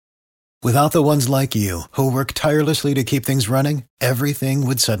Without the ones like you, who work tirelessly to keep things running, everything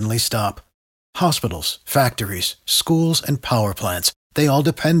would suddenly stop. Hospitals, factories, schools, and power plants, they all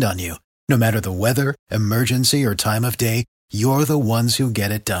depend on you. No matter the weather, emergency, or time of day, you're the ones who get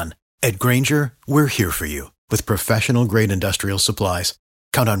it done. At Grainger, we're here for you with professional-grade industrial supplies.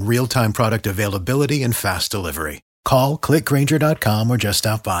 Count on real-time product availability and fast delivery. Call, click Grainger.com, or just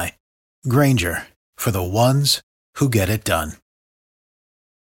stop by. Grainger, for the ones who get it done.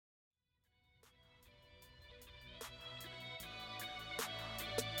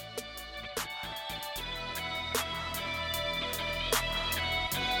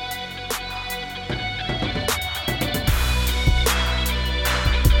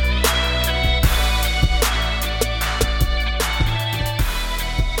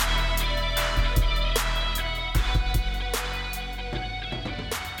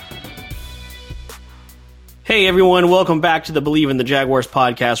 Hey everyone, welcome back to the Believe in the Jaguars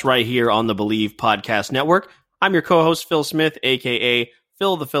podcast right here on the Believe Podcast Network. I'm your co-host Phil Smith, aka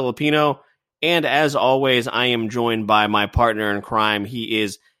Phil the Filipino, and as always, I am joined by my partner in crime. He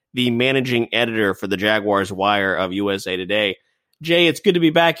is the managing editor for the Jaguars Wire of USA Today. Jay, it's good to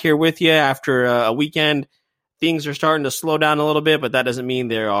be back here with you after a weekend. Things are starting to slow down a little bit, but that doesn't mean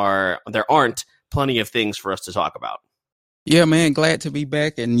there aren't plenty of things for us to talk about. Yeah, man, glad to be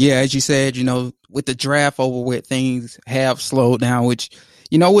back. And yeah, as you said, with the draft over with, things have slowed down, which,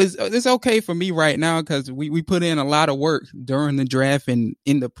 it's okay for me right now because we put in a lot of work during the draft and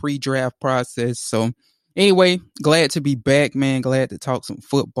in the pre-draft process. So anyway, glad to be back, man. Glad to talk some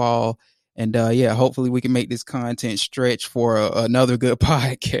football. And hopefully we can make this content stretch for another good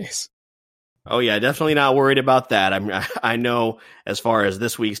podcast. Oh yeah, definitely not worried about that. I know as far as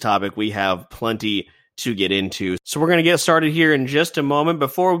this week's topic, we have plenty to get into. So we're going to get started here in just a moment.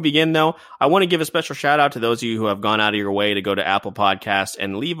 Before we begin, though, I want to give a special shout out to those of you who have gone out of your way to go to Apple Podcasts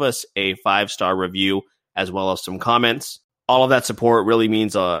and leave us a 5-star review as well as some comments. All of that support really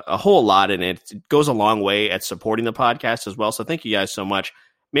means a whole lot, and it goes a long way at supporting the podcast as well. So thank you guys so much.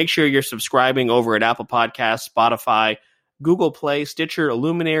 Make sure you're subscribing over at Apple Podcasts, Spotify, Google Play, Stitcher,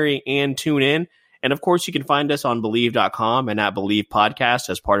 Luminary, and TuneIn. And of course, you can find us on Believe.com and at Believe Podcast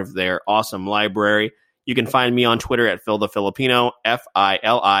as part of their awesome library. You can find me on Twitter at Phil the Filipino,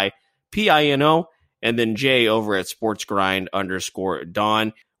 FILIPINO, and then Jay over at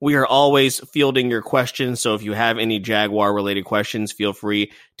SportsGrind_Don. We are always fielding your questions, so if you have any Jaguar-related questions, feel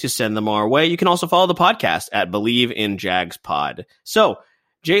free to send them our way. You can also follow the podcast at Believe in Jags Pod. So,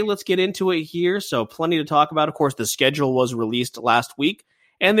 Jay, let's get into it here. So, plenty to talk about. Of course, the schedule was released last week,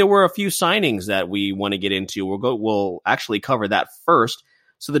 and there were a few signings that we want to get into. We'll actually cover that first.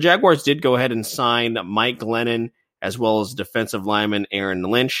 So the Jaguars did go ahead and sign Mike Glennon as well as defensive lineman Aaron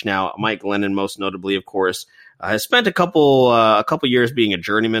Lynch. Now, Mike Glennon, most notably, of course, has spent a couple years being a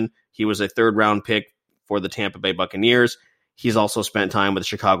journeyman. He was a third-round pick for the Tampa Bay Buccaneers. He's also spent time with the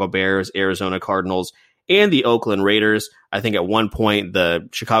Chicago Bears, Arizona Cardinals, and the Oakland Raiders. I think at one point the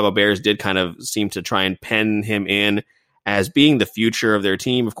Chicago Bears did kind of seem to try and pen him in as being the future of their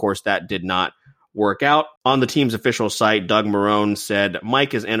team. Of course, that did not work out. On the team's official site, Doug Marrone said,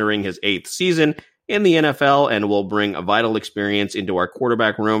 Mike is entering his 8th season in the NFL and will bring a vital experience into our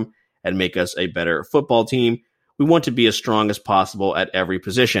quarterback room and make us a better football team. We want to be as strong as possible at every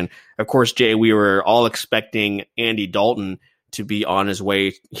position. Of course, Jay, we were all expecting Andy Dalton to be on his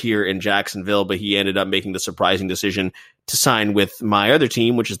way here in Jacksonville, but he ended up making the surprising decision to sign with my other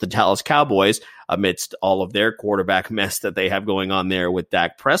team, which is the Dallas Cowboys, amidst all of their quarterback mess that they have going on there with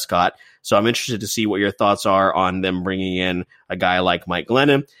Dak Prescott. So I'm interested to see what your thoughts are on them bringing in a guy like Mike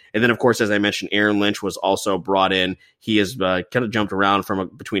Glennon. And then, of course, as I mentioned, Aaron Lynch was also brought in. He has kind of jumped around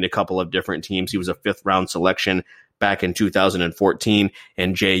between a couple of different teams. He was a 5th-round selection back in 2014.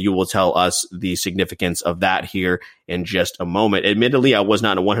 And Jay, you will tell us the significance of that here in just a moment. Admittedly, I was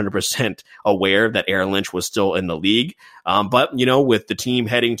not 100% aware that Aaron Lynch was still in the league. But, with the team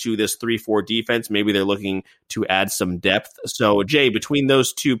heading to this 3-4 defense, maybe they're looking to add some depth. So, Jay, between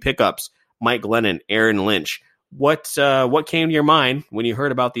those two pickups, Mike Glennon, Aaron Lynch, what came to your mind when you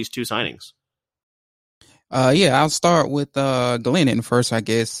heard about these two signings? I'll start with Glennon first, I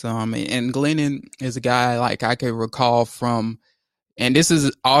guess. And Glennon is a guy like I could recall from, and this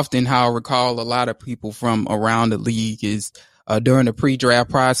is often how I recall a lot of people from around the league is during the pre-draft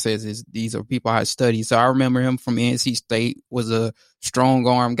processes. These are people I study. So I remember him from NC State, was a strong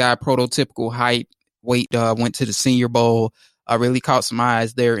arm guy, prototypical height, weight, went to the Senior Bowl, really caught some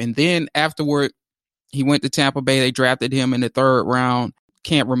eyes there. And then afterward, he went to Tampa Bay. They drafted him in the 3rd round.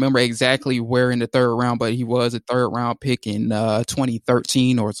 Can't remember exactly where in the 3rd round, but he was a 3rd round pick in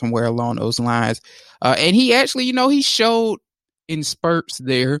 2013 or somewhere along those lines. And he actually, he showed in spurts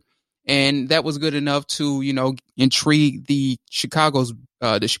there. And that was good enough to, intrigue the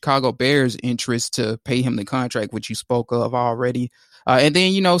Chicago Bears interest to pay him the contract, which you spoke of already. And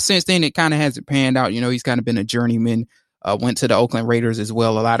then, since then, it kind of hasn't panned out. He's kind of been a journeyman, went to the Oakland Raiders as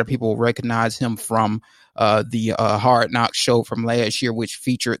well. A lot of people recognize him from the Hard Knocks show from last year, which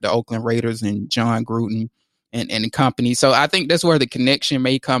featured the Oakland Raiders and Jon Gruden and company. So I think that's where the connection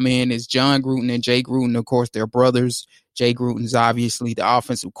may come in, is Jon Gruden and Jay Gruden. Of course, they're brothers. Jay Gruden's obviously the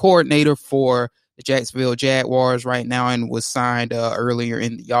offensive coordinator for the Jacksonville Jaguars right now and was signed earlier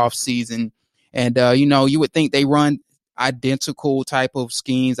in the offseason. And, you would think they run identical type of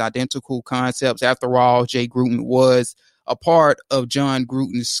schemes, identical concepts. After all, Jay Gruden was a part of Jon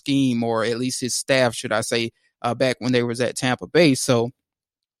Gruden's scheme, or at least his staff, should I say, back when they was at Tampa Bay. So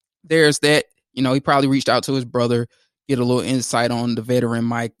there's that. He probably reached out to his brother, get a little insight on the veteran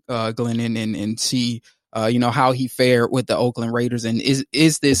Mike Glennon and see how he fared with the Oakland Raiders. And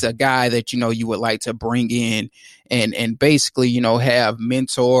is this a guy that, you would like to bring in and basically, have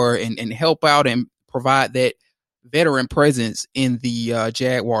mentor and help out and provide that veteran presence in the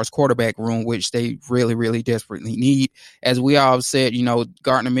Jaguars quarterback room, which they really, really desperately need. As we all said,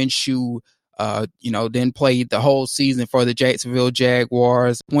 Gardner Minshew, then played the whole season for the Jacksonville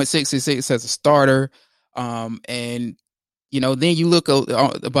Jaguars, went 6-6 as a starter. And then you look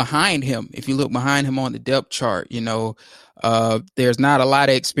behind him. If you look behind him on the depth chart, there's not a lot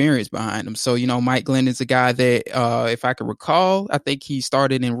of experience behind him. So, Mike Glennon's a guy that, if I can recall, I think he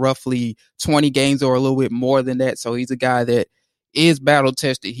started in roughly 20 games or a little bit more than that. So he's a guy that is battle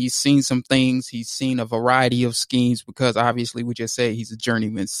tested. He's seen some things. He's seen a variety of schemes because obviously we just said he's a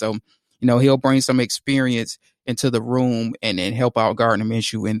journeyman. So, he'll bring some experience into the room and help out Gardner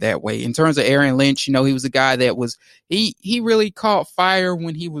Minshew in that way. In terms of Aaron Lynch, he was a guy that was, he really caught fire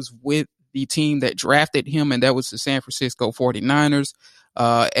when he was with the team that drafted him, and that was the San Francisco 49ers.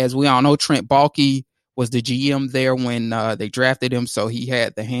 As we all know, Trent Baalke was the GM there when they drafted him, so he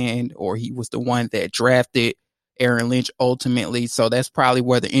had the hand, or he was the one that drafted Aaron Lynch ultimately. So that's probably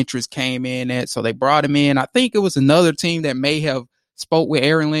where the interest came in at. So they brought him in. I think it was another team that may have spoke with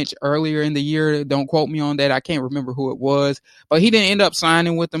Aaron Lynch earlier in the year. Don't quote me on that. I can't remember who it was, but he didn't end up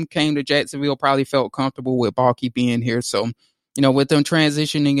signing with them, came to Jacksonville, probably felt comfortable with Baalke being here. So, with them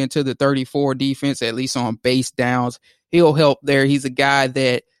transitioning into the 34 defense, at least on base downs, he'll help there. He's a guy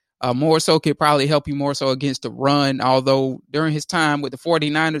that more so could probably help you more so against the run. Although during his time with the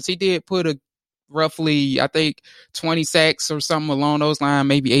 49ers, he did put a roughly, I think, 20 sacks or something along those lines,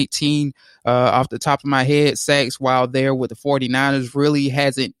 maybe 18 off the top of my head sacks while there with the 49ers. Really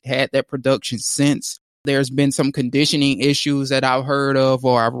hasn't had that production since. There's been some conditioning issues that I've heard of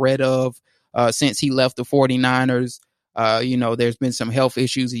or I've read of since he left the 49ers. There's been some health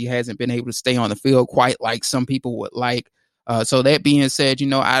issues. He hasn't been able to stay on the field quite like some people would like. So that being said,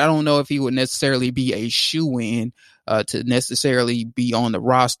 I don't know if he would necessarily be a shoo-in to necessarily be on the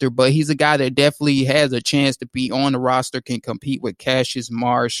roster, but he's a guy that definitely has a chance to be on the roster, can compete with Cassius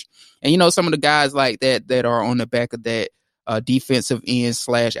Marsh. And, some of the guys like that are on the back of that defensive end /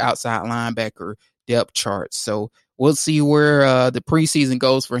 outside linebacker depth chart. So we'll see where the preseason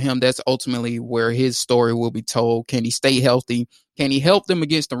goes for him. That's ultimately where his story will be told. Can he stay healthy? Can he help them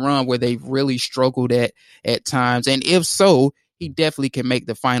against the run where they've really struggled at times? And if so, he definitely can make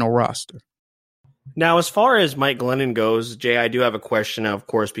the final roster. Now, as far as Mike Glennon goes, Jay, I do have a question, of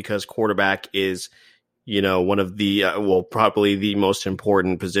course, because quarterback is, one of the, probably the most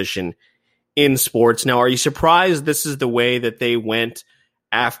important position in sports. Now, are you surprised this is the way that they went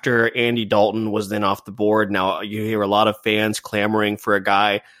after Andy Dalton was then off the board? Now, you hear a lot of fans clamoring for a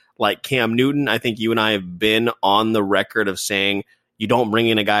guy like Cam Newton. I think you and I have been on the record of saying you don't bring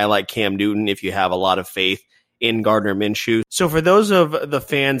in a guy like Cam Newton if you have a lot of faith in Gardner Minshew. So for those of the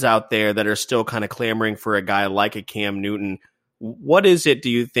fans out there that are still kind of clamoring for a guy like a Cam Newton, what is it, do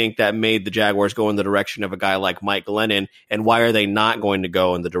you think, that made the Jaguars go in the direction of a guy like Mike Glennon, and why are they not going to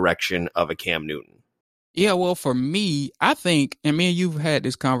go in the direction of a Cam Newton? Yeah, well, for me, I think, and me and you've had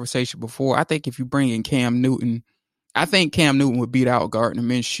this conversation before, I think if you bring in Cam Newton, I think Cam Newton would beat out Gardner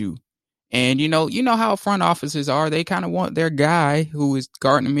Minshew. And, you know how front offices are. They kind of want their guy, who is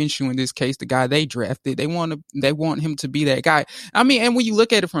Gardner Minshew in this case, the guy they drafted. They want him to be that guy. I mean, and when you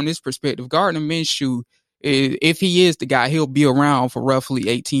look at it from this perspective, Gardner Minshew, if he is the guy, he'll be around for roughly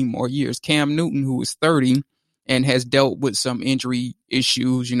 18 more years. Cam Newton, who is 30 and has dealt with some injury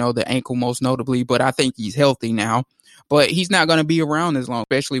issues, the ankle most notably, but I think he's healthy now. But he's not going to be around as long,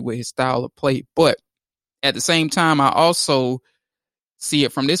 especially with his style of play. But at the same time, I also see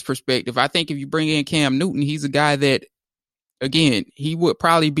it from this perspective. I think if you bring in Cam Newton, he's a guy that, again, he would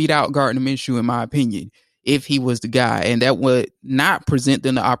probably beat out Gardner Minshew, in my opinion. if he was the guy, and that would not present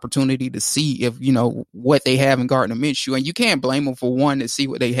them the opportunity to see if, what they have in Gardner Minshew. And you can't blame them for wanting to see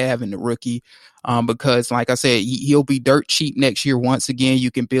what they have in the rookie, because like I said, he'll be dirt cheap next year. Once again,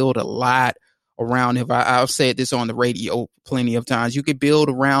 you can build a lot around him. I've said this on the radio plenty of times. You could build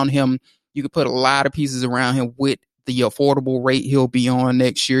around him. You could put a lot of pieces around him with the affordable rate he'll be on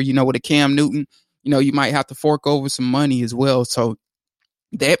next year. With a Cam Newton, you might have to fork over some money as well. So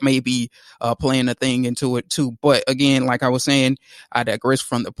that may be playing a thing into it too. But again, like I was saying, I digress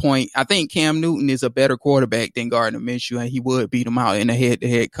from the point. I think Cam Newton is a better quarterback than Gardner Minshew, and he would beat him out in a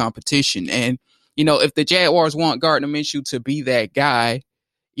head-to-head competition. And, if the Jaguars want Gardner Minshew to be that guy,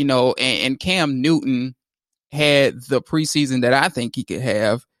 and Cam Newton had the preseason that I think he could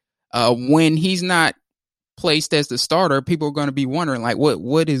have, when he's not placed as the starter, people are going to be wondering, like,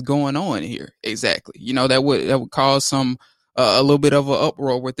 what is going on here exactly? That would cause some a little bit of an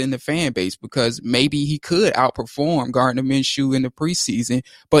uproar within the fan base, because maybe he could outperform Gardner Minshew in the preseason,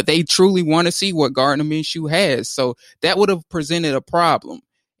 but they truly want to see what Gardner Minshew has. So that would have presented a problem.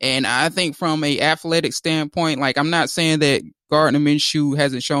 And I think from a athletic standpoint, like, I'm not saying that Gardner Minshew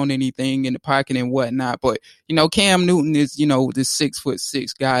hasn't shown anything in the pocket and whatnot, but, Cam Newton is, this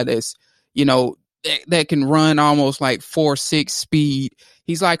 6'6" guy that's, that can run almost like 4.6 speed.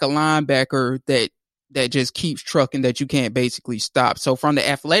 He's like a linebacker that just keeps trucking, that you can't basically stop. So from the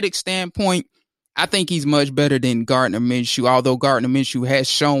athletic standpoint, I think he's much better than Gardner Minshew, although Gardner Minshew has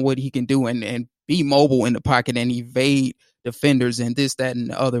shown what he can do and be mobile in the pocket and evade defenders and this, that, and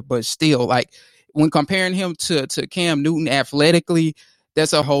the other. But still, like, when comparing him to Cam Newton athletically,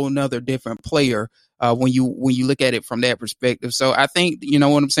 that's a whole nother different player when you look at it from that perspective. So I think,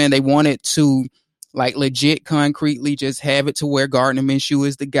 what I'm saying, they wanted to, like, legit concretely just have it to where Gardner Minshew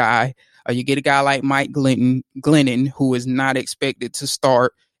is the guy. You get a guy like Mike Glennon, who is not expected to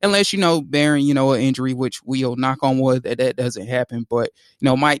start unless, bearing, an injury, which we'll knock on wood that doesn't happen. But,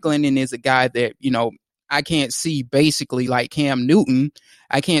 Mike Glennon is a guy that, I can't see, basically like Cam Newton,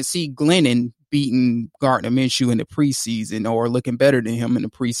 I can't see Glennon beating Gardner Minshew in the preseason or looking better than him in the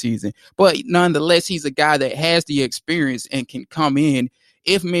preseason. But nonetheless, he's a guy that has the experience and can come in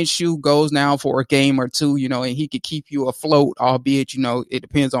if Minshew goes down for a game or two, and he could keep you afloat, albeit, it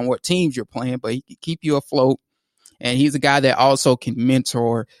depends on what teams you're playing, but he could keep you afloat. And he's a guy that also can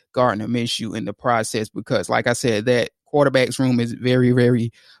mentor Gardner Minshew in the process, because, like I said, that quarterback's room is very,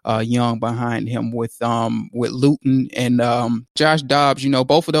 very young behind him with Luton and Josh Dobbs.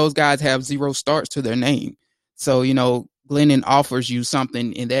 Both of those guys have 0 starts to their name. So, Glennon offers you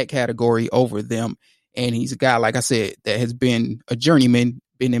something in that category over them. And he's a guy, like I said, that has been a journeyman,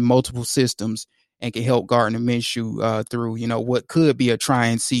 been in multiple systems, and can help Gardner Minshew through, what could be a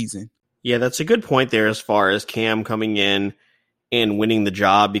trying season. Yeah, that's a good point there as far as Cam coming in and winning the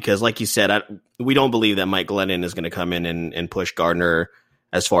job, because like you said, we don't believe that Mike Glennon is going to come in and push Gardner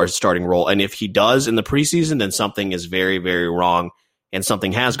as far as starting role. And if he does in the preseason, then something is very, very wrong, and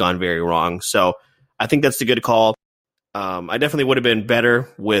something has gone very wrong. So I think that's a good call. I definitely would have been better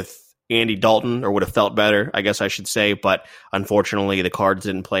with Andy Dalton, or would have felt better, I guess I should say. But unfortunately, the cards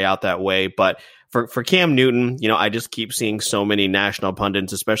didn't play out that way. But for Cam Newton, I just keep seeing so many national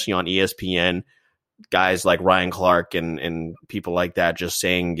pundits, especially on ESPN, guys like Ryan Clark and people like that, just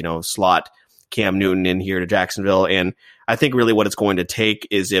saying, slot Cam Newton in here to Jacksonville. And I think really what it's going to take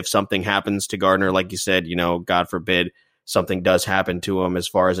is if something happens to Gardner, like you said, God forbid something does happen to him as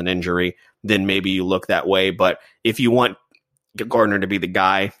far as an injury, then maybe you look that way. But if you want Gardner to be the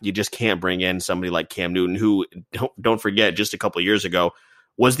guy, you just can't bring in somebody like Cam Newton, who, don't forget, just a couple of years ago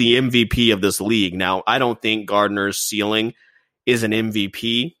was the MVP of this league. Now, I don't think Gardner's ceiling is an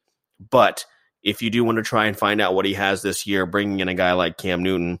MVP, but if you do want to try and find out what he has this year, bringing in a guy like Cam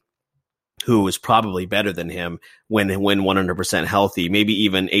Newton, who is probably better than him when 100% healthy, maybe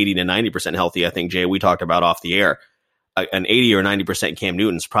even 80 to 90% healthy. I think, Jay, we talked about off the air, an 80 or 90% Cam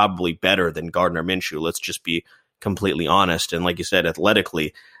Newton is probably better than Gardner Minshew. Let's just be completely honest. And like you said,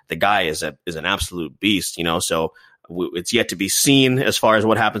 athletically, the guy is an absolute beast, so it's yet to be seen as far as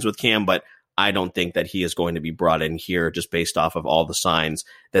what happens with Cam, but I don't think that he is going to be brought in here just based off of all the signs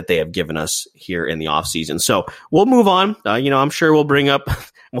that they have given us here in the offseason. So we'll move on. I'm sure we'll bring up,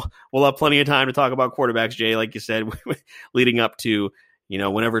 we'll have plenty of time to talk about quarterbacks, Jay, like you said, leading up to,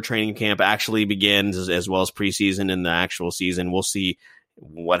 whenever training camp actually begins, as well as preseason and the actual season. We'll see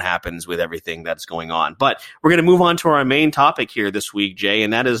what happens with everything that's going on. But we're going to move on to our main topic here this week, Jay,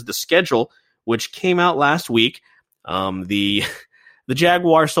 and that is the schedule, which came out last week. The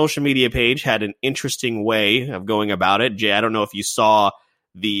Jaguar social media page had an interesting way of going about it. Jay, I don't know if you saw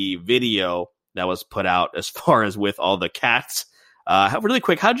the video that was put out as far as with all the cats Really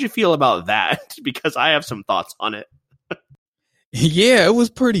quick, how did you feel about that? Because I have some thoughts on it. Yeah, it was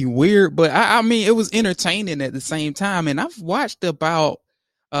pretty weird, but I mean, it was entertaining at the same time. And I've watched about,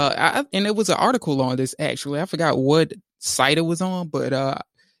 and it was an article on this actually. I forgot what site it was on, but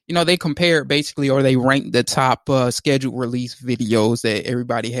they compared basically, or they ranked the top scheduled release videos that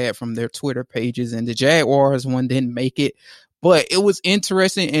everybody had from their Twitter pages, and the Jaguars one didn't make it, but it was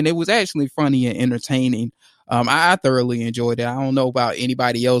interesting and it was actually funny and entertaining. I thoroughly enjoyed it. I don't know about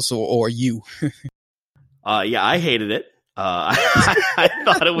anybody else or you. Yeah, I hated it. I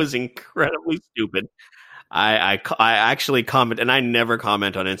thought it was incredibly stupid. I actually comment, and I never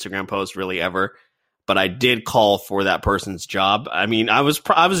comment on Instagram posts really ever, but I did call for that person's job. I mean, I was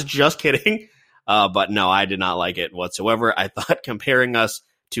just kidding, but no, I did not like it whatsoever. I thought comparing us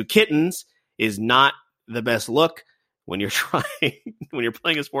to kittens is not the best look when you're when you're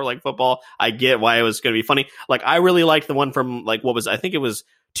playing a sport like football. I get why it was going to be funny. Like, I really liked the one from I think it was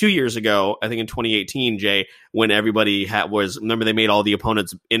 2 years ago, I think in 2018, Jay, when everybody remember they made all the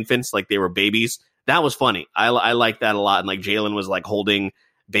opponents infants, like they were babies. That was funny. I liked that a lot. And like Jalen was like holding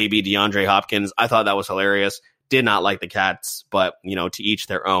baby DeAndre Hopkins. I thought that was hilarious. Did not like the cats, but to each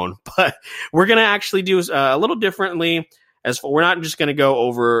their own. But we're going to actually do a little differently. We're not just going to go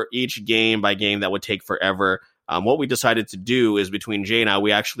over each game by game. That would take forever. What we decided to do is, between Jay and I,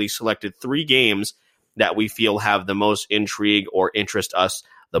 we actually selected 3 games that we feel have the most intrigue or interest us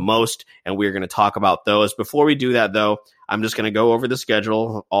the most, and we're going to talk about those. Before we do that, though, I'm just going to go over the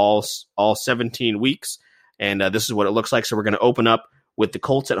schedule, all 17 weeks, and this is what it looks like. So we're going to open up with the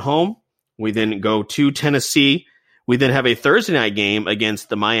Colts at home. We then go to Tennessee. We then have a Thursday night game against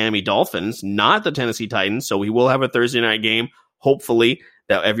the Miami Dolphins, not the Tennessee Titans. So we will have a Thursday night game, hopefully,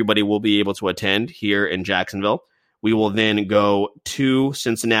 that everybody will be able to attend here in Jacksonville. We will then go to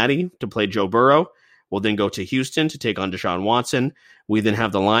Cincinnati to play Joe Burrow. We'll then go to Houston to take on Deshaun Watson. We then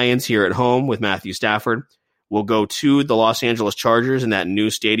have the Lions here at home with Matthew Stafford. We'll go to the Los Angeles Chargers in that new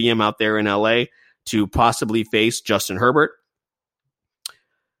stadium out there in LA to possibly face Justin Herbert.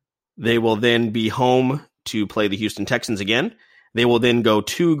 They will then be home to play the Houston Texans again. They will then go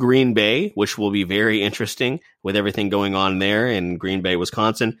to Green Bay, which will be very interesting with everything going on there in Green Bay,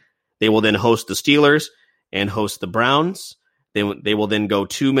 Wisconsin. They will then host the Steelers and host the Browns. They will then go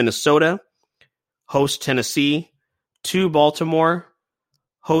to Minnesota, host Tennessee, to Baltimore,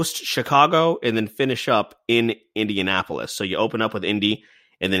 host Chicago, and then finish up in Indianapolis. So you open up with Indy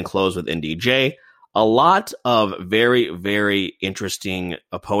and then close with Indy. Jay, a lot of very, very interesting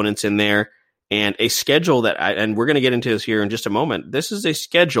opponents in there, and a schedule and we're going to get into this here in just a moment. This is a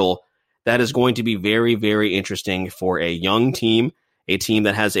schedule that is going to be very, very interesting for a young team, a team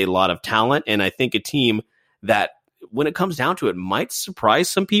that has a lot of talent, and I think a team that, when it comes down to it, might surprise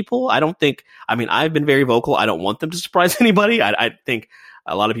some people. I've been very vocal. I don't want them to surprise anybody. I think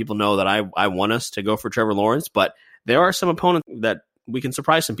a lot of people know that I want us to go for Trevor Lawrence, but there are some opponents that we can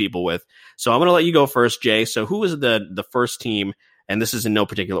surprise some people with. So I'm going to let you go first, Jay. So who is the first team? And this is in no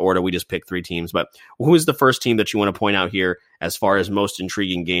particular order. We just picked 3 teams, but who is the first team that you want to point out here as far as most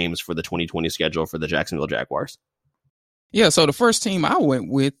intriguing games for the 2020 schedule for the Jacksonville Jaguars? Yeah, so the first team I went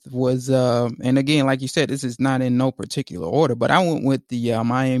with was, and again, like you said, this is not in no particular order, but I went with the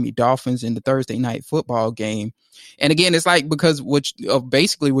Miami Dolphins in the Thursday night football game. And again, it's like, because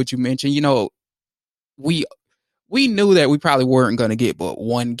basically what you mentioned, we knew that we probably weren't going to get but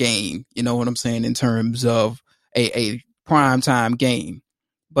one game, you know what I'm saying, in terms of a primetime game.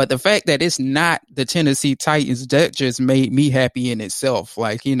 But the fact that it's not the Tennessee Titans, that just made me happy in itself.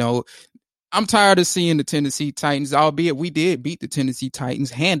 Like, I'm tired of seeing the Tennessee Titans, albeit we did beat the Tennessee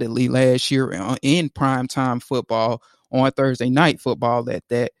Titans handily last year in primetime football, on Thursday night football at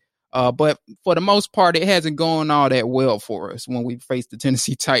that. But for the most part, it hasn't gone all that well for us when we face the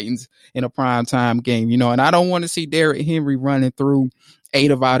Tennessee Titans in a primetime game, and I don't want to see Derrick Henry running through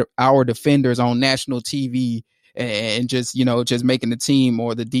 8 of our defenders on national TV and just making the team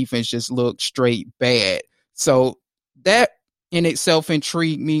or the defense just look straight bad. So that in itself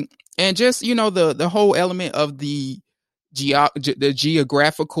intrigued me. And just, the whole element of the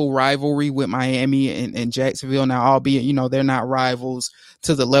geographical rivalry with Miami and Jacksonville. Now, albeit, they're not rivals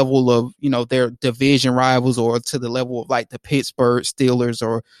to the level of, their division rivals, or to the level of like the Pittsburgh Steelers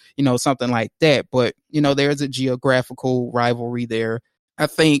or, something like that. But, there's a geographical rivalry there. I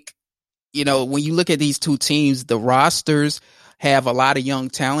think, when you look at these two teams, the rosters have a lot of young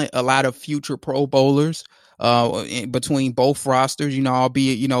talent, a lot of future Pro Bowlers. Between both rosters,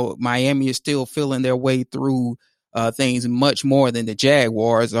 albeit, Miami is still feeling their way through things much more than the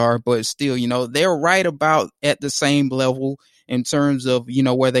Jaguars are, but still, they're right about at the same level in terms of,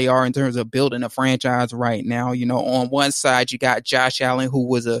 where they are in terms of building a franchise right now. On one side, you got Josh Allen, who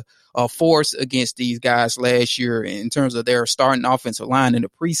was a force against these guys last year in terms of their starting offensive line in the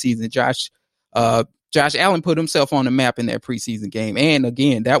preseason. Josh Allen put himself on the map in that preseason game. And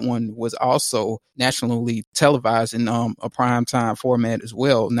again, that one was also nationally televised in a primetime format as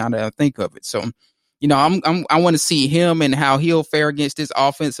well, now that I think of it. So, I want to see him and how he'll fare against this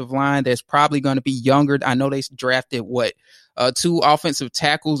offensive line that's probably going to be younger. I know they drafted two offensive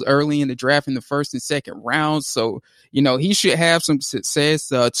tackles early in the draft in the first and second rounds. So, he should have some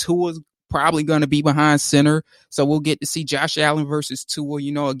success. Tua's probably going to be behind center. So we'll get to see Josh Allen versus Tua.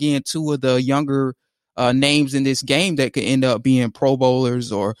 Again, two of the younger names in this game that could end up being Pro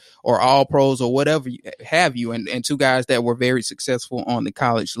Bowlers or All Pros or whatever have you, and two guys that were very successful on the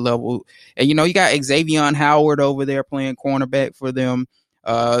college level. And you got Xavier Howard over there playing cornerback for them.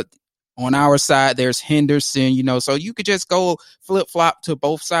 On our side, there's Henderson, so you could just go flip-flop to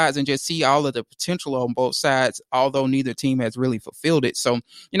both sides and just see all of the potential on both sides, although neither team has really fulfilled it. So,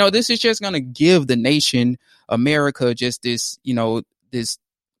 this is just going to give the nation, America, just this, this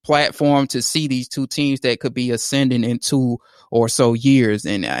platform to see these two teams that could be ascending in 2 or so years.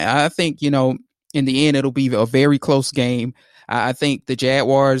 And I think, in the end, it'll be a very close game. I think the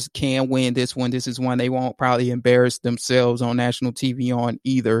Jaguars can win this one. This is one they won't probably embarrass themselves on national TV on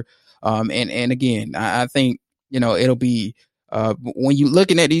either. And again, I think, it'll be, when you're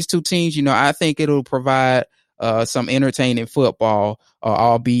looking at these two teams, I think it'll provide some entertaining football,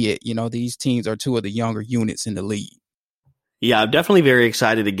 albeit, these teams are two of the younger units in the league. Yeah, I'm definitely very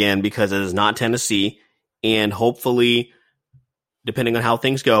excited again because it is not Tennessee. And hopefully, depending on how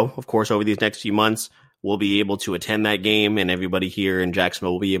things go, of course, over these next few months, we'll be able to attend that game and everybody here in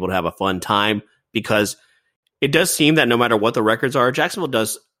Jacksonville will be able to have a fun time, because it does seem that no matter what the records are, Jacksonville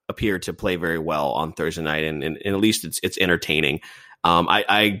does appear to play very well on Thursday night, and at least it's entertaining.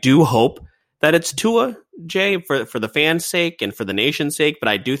 I do hope that it's Tua, Jay, for the fans' sake and for the nation's sake, but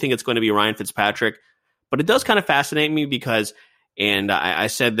I do think it's going to be Ryan Fitzpatrick. But it does kind of fascinate me because, and I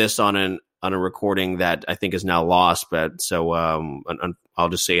said this on a recording that I think is now lost, but so I'll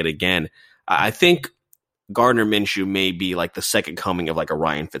just say it again. I think Gardner Minshew may be like the second coming of like a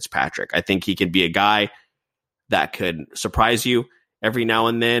Ryan Fitzpatrick. I think he could be a guy that could surprise you every now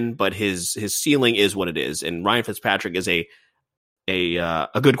and then, but his ceiling is what it is. And Ryan Fitzpatrick is a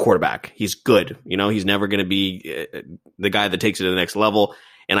good quarterback. He's good. He's never going to be the guy that takes it to the next level.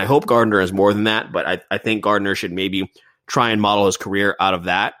 And I hope Gardner is more than that, but I think Gardner should maybe try and model his career out of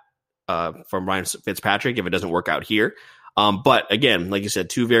that from Ryan Fitzpatrick if it doesn't work out here. But again, like you said,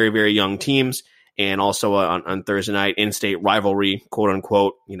 two very, very young teams, and also on Thursday night, in-state rivalry, quote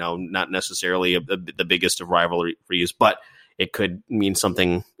unquote, not necessarily the biggest of rivalries, but it could mean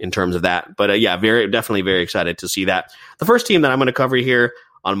something in terms of that. But definitely very excited to see that. The first team that I'm going to cover here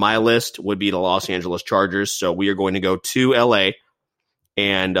on my list would be the Los Angeles Chargers. So we are going to go to LA.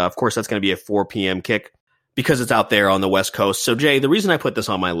 And of course, that's going to be a 4 p.m. kick because it's out there on the West Coast. So, Jay, the reason I put this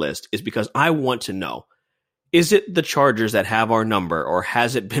on my list is because I want to know, is it the Chargers that have our number, or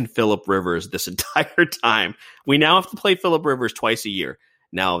has it been Phillip Rivers this entire time? We now have to play Phillip Rivers twice a year.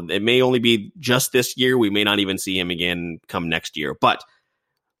 Now, it may only be just this year. We may not even see him again come next year. But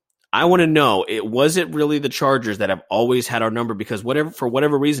I want to know, was it really the Chargers that have always had our number? Because for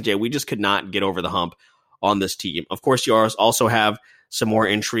whatever reason, Jay, we just could not get over the hump on this team. Of course, you also have some more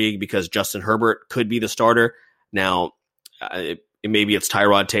intrigue because Justin Herbert could be the starter. Now, maybe it's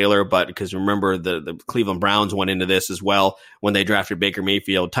Tyrod Taylor, but because remember the Cleveland Browns went into this as well when they drafted Baker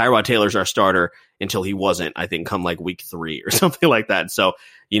Mayfield. Tyrod Taylor's our starter until he wasn't, I think, come like week 3 or something like that. So,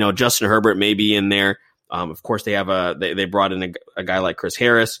 Justin Herbert may be in there. Of course, they have they brought in a guy like Chris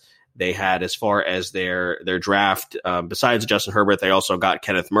Harris. They had, as far as their draft, besides Justin Herbert, they also got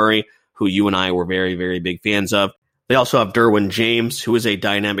Kenneth Murray, who you and I were very, very big fans of. They also have Derwin James, who is a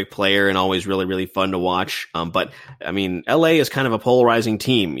dynamic player and always really, really fun to watch. But, I mean, LA is kind of a polarizing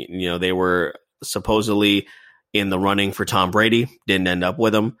team. They were supposedly in the running for Tom Brady, didn't end up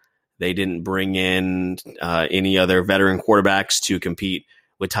with him. They didn't bring in any other veteran quarterbacks to compete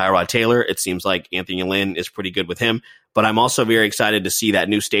with Tyrod Taylor. It seems like Anthony Lynn is pretty good with him. But I'm also very excited to see that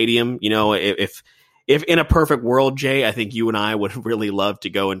new stadium. If in a perfect world, Jay, I think you and I would really love to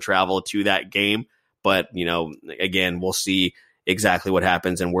go and travel to that game. But, again, we'll see exactly what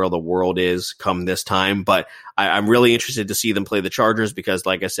happens and where the world is come this time. But I'm really interested to see them play the Chargers because,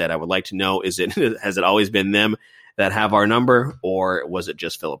 like I said, I would like to know, has it always been them that have our number, or was it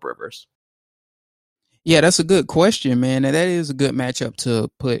just Phillip Rivers? Yeah, that's a good question, man. And that is a good matchup to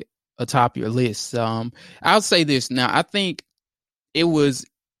put atop your list. I'll say this now. I think it was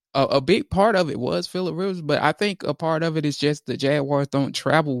a big part of it was Phillip Rivers, but I think a part of it is just the Jaguars don't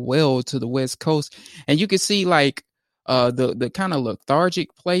travel well to the West Coast, and you can see like the kind of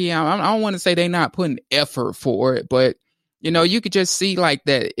lethargic play. I don't want to say they're not putting effort for it, but you could just see like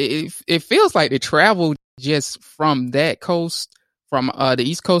that. It feels like the travel just from that coast, from the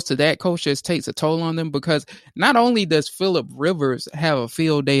East Coast to that coast, just takes a toll on them, because not only does Phillip Rivers have a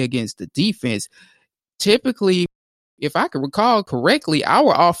field day against the defense, typically, if I can recall correctly,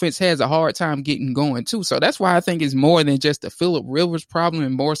 our offense has a hard time getting going too. So that's why I think it's more than just a Phillip Rivers problem,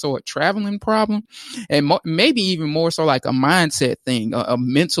 and more so a traveling problem, and maybe even more so like a mindset thing, a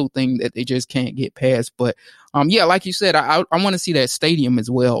mental thing that they just can't get past. But yeah, like you said, I want to see that stadium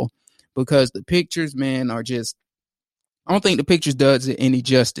as well, because the pictures, man, are just, I don't think the pictures does it any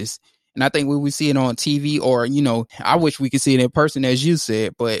justice. And I think when we see it on TV, or, I wish we could see it in person, as you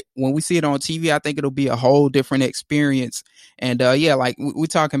said, but when we see it on TV, I think it'll be a whole different experience. And yeah, like we're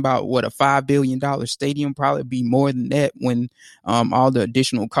talking about what, a $5 billion stadium, probably be more than that when all the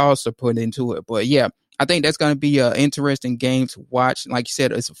additional costs are put into it. But yeah, I think that's going to be an interesting game to watch. Like you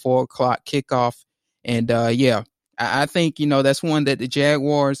said, it's a 4:00 kickoff. And yeah, I think, that's one that the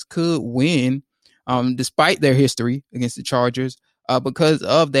Jaguars could win, despite their history against the Chargers. Because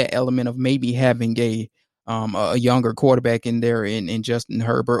of that element of maybe having a younger quarterback in there in Justin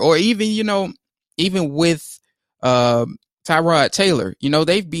Herbert, or even, even with Tyrod Taylor,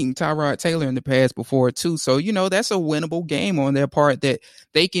 they've beaten Tyrod Taylor in the past before too. So, that's a winnable game on their part that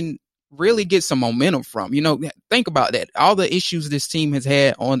they can really get some momentum from. Think about that. All the issues this team has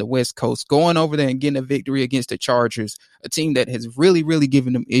had on the West Coast, going over there and getting a victory against the Chargers, a team that has really, really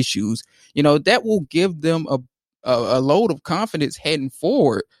given them issues, that will give them a load of confidence heading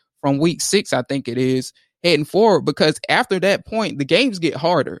forward from week 6, I think it is, heading forward, because after that point, the games get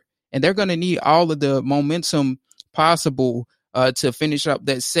harder, and they're going to need all of the momentum possible to finish up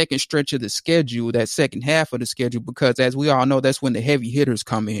that second stretch of the schedule, that second half of the schedule, because as we all know, that's when the heavy hitters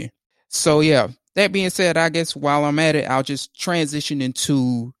come in. So yeah, that being said, I guess while I'm at it, I'll just transition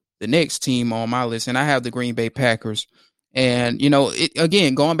into the next team on my list, and I have the Green Bay Packers. And,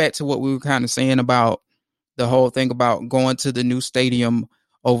 again, going back to what we were kind of saying about the whole thing about going to the new stadium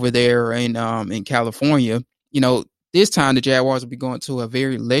over there in California, this time the Jaguars will be going to a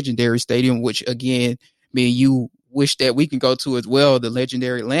very legendary stadium, which again, me and you wish that we can go to as well, the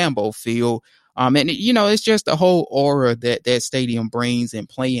legendary Lambeau Field. And it's just the whole aura that stadium brings, and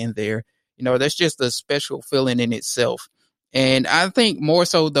playing there, that's just a special feeling in itself. And I think more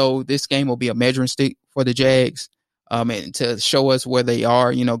so though, this game will be a measuring stick for the Jags, and to show us where they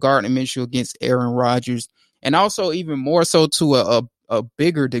are, Gardner Minshew against Aaron Rodgers. And also even more so to a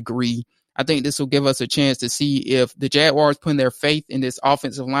bigger degree, I think this will give us a chance to see if the Jaguars putting their faith in this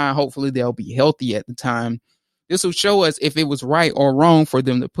offensive line, hopefully they'll be healthy at the time. This will show us if it was right or wrong for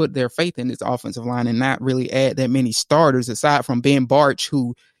them to put their faith in this offensive line and not really add that many starters, aside from Ben Bartch,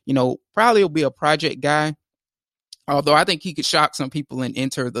 who, probably will be a project guy. Although I think he could shock some people and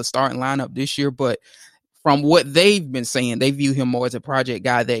enter the starting lineup this year. But from what they've been saying, they view him more as a project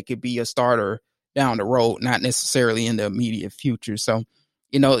guy that could be a starter down the road, not necessarily in the immediate future. So,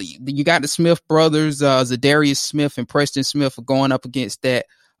 you got the Smith brothers, Zadarius Smith and Preston Smith, going up against that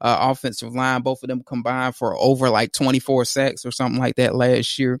offensive line. Both of them combined for over like 24 sacks or something like that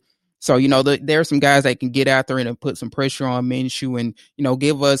last year. So, there are some guys that can get out there and put some pressure on Minshew and,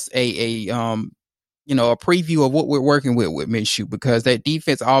 give us a preview of what we're working with Minshew, because that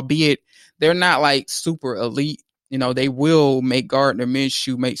defense, albeit they're not like super elite, they will make Gardner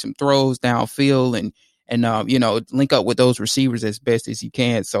Minshew make some throws downfield and link up with those receivers as best as he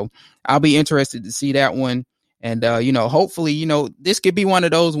can. So I'll be interested to see that one. And, hopefully, this could be one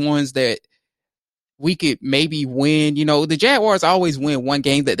of those ones that we could maybe win. The Jaguars always win one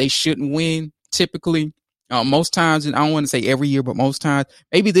game that they shouldn't win, typically. Most times, and I don't want to say every year, but most times,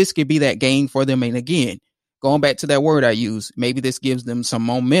 maybe this could be that game for them. And again, going back to that word I use, maybe this gives them some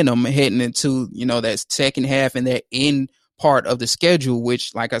momentum heading into, that second half and that end part of the schedule,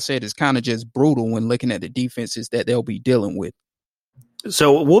 which, like I said, is kind of just brutal when looking at the defenses that they'll be dealing with.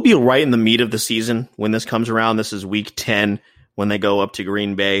 So we'll be right in the meat of the season when this comes around. This is week 10 when they go up to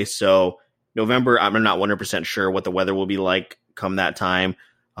Green Bay. So November, I'm not 100% sure what the weather will be like come that time.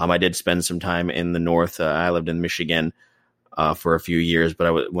 I did spend some time in the north. I lived in Michigan for a few years,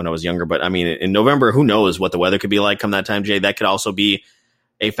 but when I was younger. But I mean, in November, who knows what the weather could be like come that time, Jay? That could also be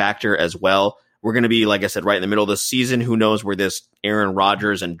a factor as well. We're going to be, like I said, right in the middle of the season. Who knows where this Aaron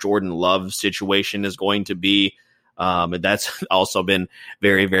Rodgers and Jordan Love situation is going to be? And that's also been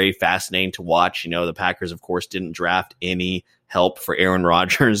very, very fascinating to watch. The Packers, of course, didn't draft any help for Aaron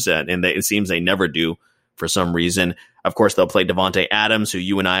Rodgers, and it seems they never do for some reason. Of course, they'll play Devontae Adams, who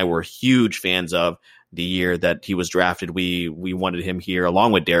you and I were huge fans of the year that he was drafted. We wanted him here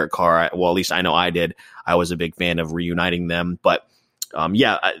along with Derek Carr. Well, at least I know I did. I was a big fan of reuniting them. But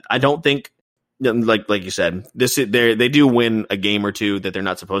I don't think, like you said, they do win a game or two that they're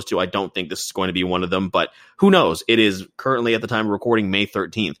not supposed to. I don't think this is going to be one of them, but who knows? It is currently, at the time of recording, May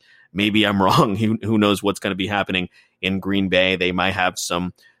 13th. Maybe I'm wrong. Who knows what's going to be happening in Green Bay? They might have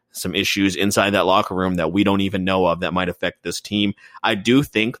some issues inside that locker room that we don't even know of that might affect this team. I do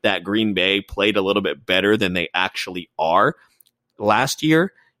think that Green Bay played a little bit better than they actually are last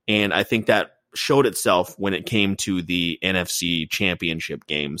year, and I think that showed itself when it came to the NFC Championship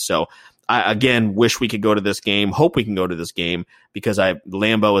game. So I, again, wish we could go to this game, hope we can go to this game, because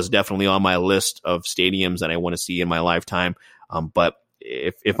Lambeau is definitely on my list of stadiums that I want to see in my lifetime. But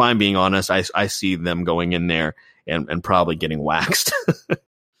if I'm being honest, I see them going in there and probably getting waxed.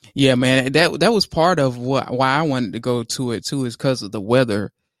 Yeah, man, that was part of why I wanted to go to it too, is because of the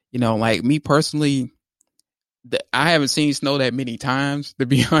weather. Like me personally, I haven't seen snow that many times, to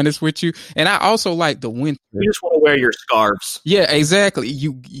be honest with you. And I also like the winter. You just want to wear your scarves. Yeah, exactly.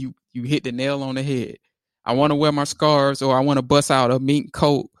 You hit the nail on the head. I want to wear my scarves, or I want to bust out a mink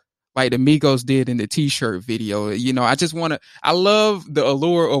coat like the Migos did in the T-shirt video. I love the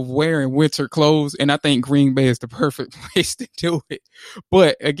allure of wearing winter clothes, and I think Green Bay is the perfect place to do it.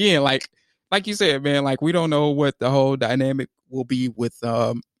 But again, like you said, man, like we don't know what the whole dynamic will be with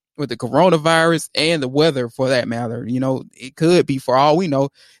the coronavirus and the weather, for that matter. It could be, for all we know,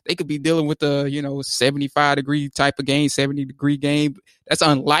 they could be dealing with a 75-degree type of game, 70-degree game. That's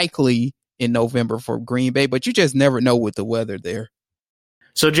unlikely in November for Green Bay, but you just never know with the weather there.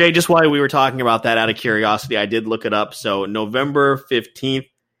 So, Jay, just while we were talking about that, out of curiosity, I did look it up. So November 15th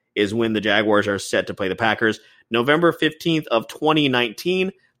is when the Jaguars are set to play the Packers. November 15th of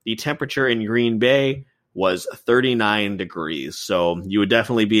 2019, the temperature in Green Bay was 39 degrees. So you would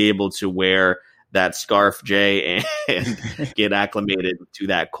definitely be able to wear that scarf, Jay, and get acclimated to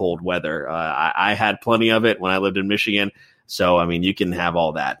that cold weather. I had plenty of it when I lived in Michigan. So, I mean, you can have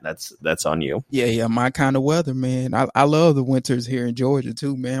all that. That's on you. Yeah, my kind of weather, man. I love the winters here in Georgia,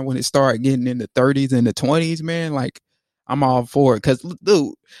 too, man. When it started getting in the 30s and the 20s, man, like, I'm all for it. Because,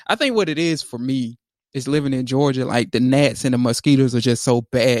 dude, I think what it is for me is living in Georgia, like, the gnats and the mosquitoes are just so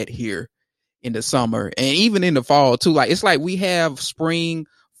bad here in the summer. And even in the fall, too. Like, it's like we have spring,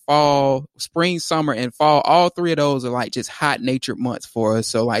 summer, and fall. All three of those are, like, just hot-natured months for us.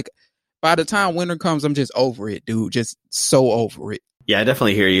 So, like, by the time winter comes, I'm just over it, dude. Just so over it. Yeah, I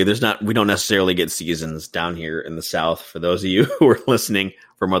definitely hear you. We don't necessarily get seasons down here in the South, for those of you who are listening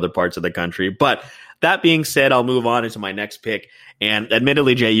from other parts of the country. But that being said, I'll move on into my next pick. And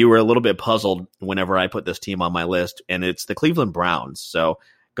admittedly, Jay, you were a little bit puzzled whenever I put this team on my list, and it's the Cleveland Browns. So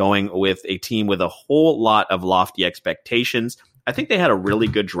going with a team with a whole lot of lofty expectations. I think they had a really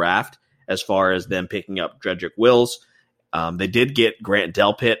good draft as far as them picking up Jedrick Wills. They did get Grant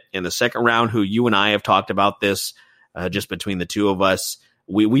Delpit in the second round, who you and I have talked about this just between the two of us.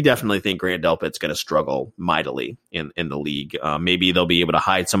 We definitely think Grant Delpit's going to struggle mightily in the league. Maybe they'll be able to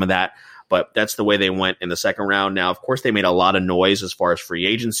hide some of that, but that's the way they went in the second round. Now, of course, they made a lot of noise as far as free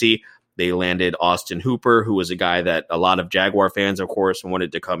agency. They landed Austin Hooper, who was a guy that a lot of Jaguar fans, of course,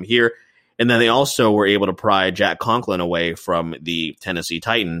 wanted to come here. And then they also were able to pry Jack Conklin away from the Tennessee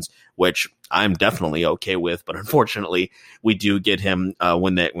Titans, which I'm definitely okay with. But unfortunately, we do get him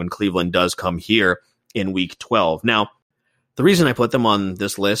when Cleveland does come here in Week 12. Now, the reason I put them on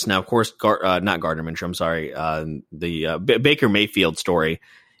this list, now, of course, not Gardner Minshew, I'm sorry, the Baker Mayfield story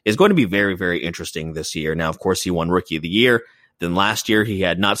is going to be very, very interesting this year. Now, of course, he won Rookie of the Year. Then last year, he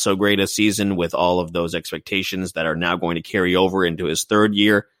had not so great a season with all of those expectations that are now going to carry over into his third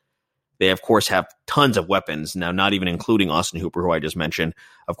year. They, of course, have tons of weapons now, not even including Austin Hooper, who I just mentioned.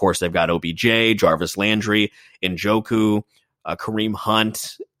 Of course, they've got OBJ, Jarvis Landry, Njoku, Kareem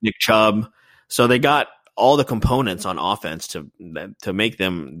Hunt, Nick Chubb. So they got all the components on offense to make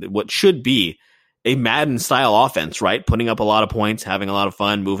them what should be a Madden-style offense, right? Putting up a lot of points, having a lot of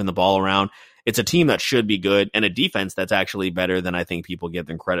fun, moving the ball around. It's a team that should be good, and a defense that's actually better than I think people give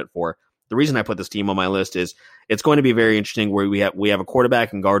them credit for. The reason I put this team on my list is it's going to be very interesting where we have a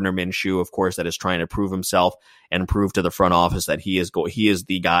quarterback in Gardner Minshew, of course, that is trying to prove himself and prove to the front office that he is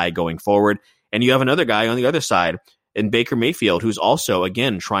the guy going forward. And you have another guy on the other side in Baker Mayfield, who's also,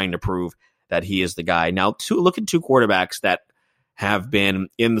 again, trying to prove that he is the guy. Now, look at two quarterbacks that have been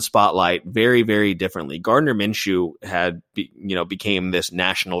in the spotlight very, very differently. Gardner Minshew became this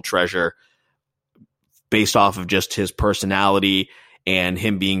national treasure based off of just his personality and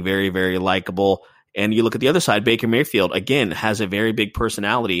him being very, very likable. And you look at the other side, Baker Mayfield, again, has a very big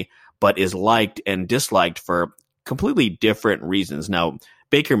personality, but is liked and disliked for completely different reasons. Now,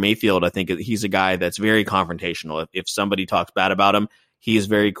 Baker Mayfield, I think he's a guy that's very confrontational. If somebody talks bad about him, he is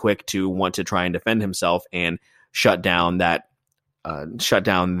very quick to want to try and defend himself and shut down that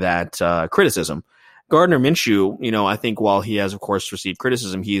criticism. Gardner Minshew, I think while he has, of course, received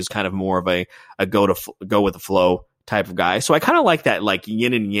criticism, he's kind of more of a go with the flow type of guy. So I kind of like that, like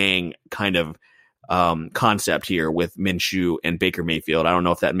yin and yang kind of concept here with Minshew and Baker Mayfield. I don't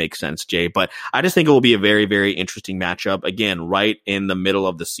know if that makes sense, Jay, but I just think it will be a very, very interesting matchup. Again, right in the middle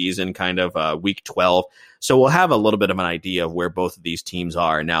of the season, kind of week 12. So we'll have a little bit of an idea of where both of these teams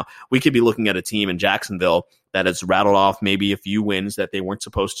are. Now, we could be looking at a team in Jacksonville that has rattled off maybe a few wins that they weren't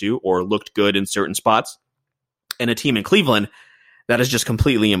supposed to or looked good in certain spots, and a team in Cleveland that is just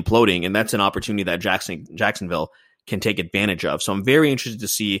completely imploding, and that's an opportunity that Jacksonville can take advantage of. So I'm very interested to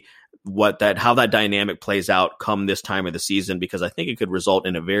see how that dynamic plays out come this time of the season, because I think it could result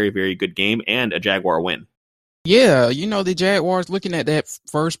in a very, very good game and a Jaguar win. Yeah, the Jaguars, looking at that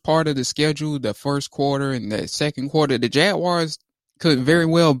first part of the schedule, the first quarter and the second quarter, the Jaguars could very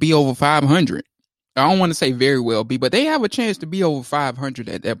well be over 500. I don't want to say very well be, but they have a chance to be over 500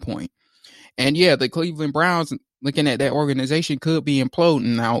 at that point. And yeah, the Cleveland Browns, looking at that organization, could be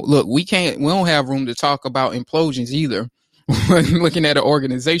imploding. Now, look, we don't have room to talk about implosions either. Looking at an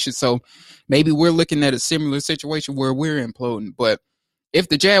organization. So maybe we're looking at a similar situation where we're imploding. But if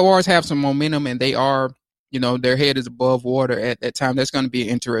the Jaguars have some momentum and they are, their head is above water at that time, that's going to be an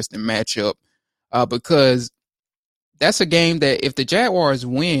interesting matchup, because that's a game that if the Jaguars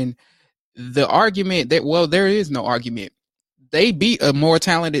win, the argument that, well, there is no argument. They beat a more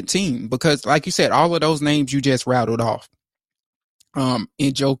talented team because, like you said, all of those names you just rattled off.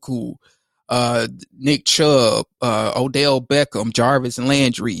 Njoku, Nick Chubb, Odell Beckham, Jarvis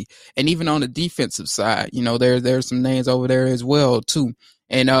Landry, and even on the defensive side, there's some names over there as well too.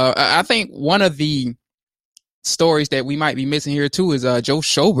 And I think one of the stories that we might be missing here too is Joe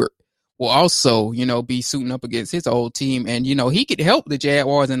Schobert will also, be suiting up against his old team, and he could help the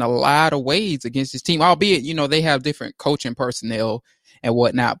Jaguars in a lot of ways against his team, albeit they have different coaching personnel and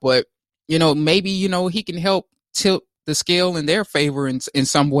whatnot. But maybe he can help tilt the scale in their favor in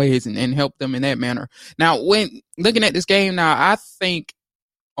some ways and help them in that manner. Now, when looking at this game, I think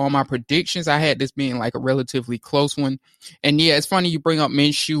on my predictions, I had this being like a relatively close one. And yeah, it's funny you bring up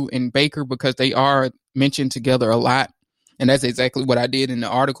Minshew and Baker because they are mentioned together a lot. And that's exactly what I did in the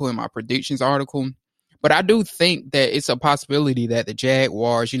article, in my predictions article. But I do think that it's a possibility that the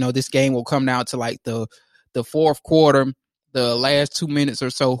Jaguars, this game will come down to like the fourth quarter, the last 2 minutes or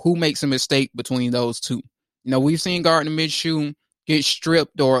so, who makes a mistake between those two. We've seen Gardner Minshew get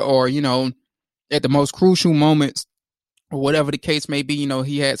stripped or at the most crucial moments or whatever the case may be,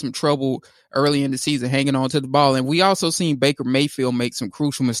 he had some trouble early in the season hanging on to the ball. And we also seen Baker Mayfield make some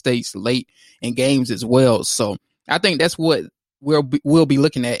crucial mistakes late in games as well. So I think that's what we'll be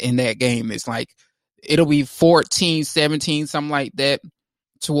looking at in that game. It's like it'll be 14-17, something like that,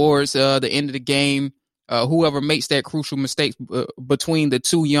 towards the end of the game. Whoever makes that crucial mistake between the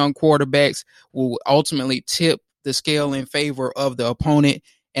two young quarterbacks will ultimately tip the scale in favor of the opponent.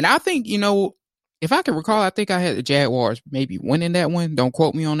 And I think, if I can recall, I think I had the Jaguars maybe winning that one. Don't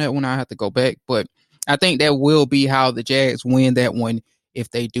quote me on that one. I have to go back. But I think that will be how the Jags win that one if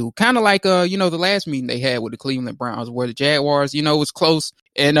they do. Kind of like, the last meeting they had with the Cleveland Browns where the Jaguars, was close.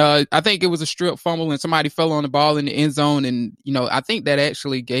 And I think it was a strip fumble and somebody fell on the ball in the end zone. And, I think that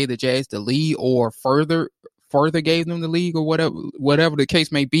actually gave the Jags the lead or further gave them the lead or whatever the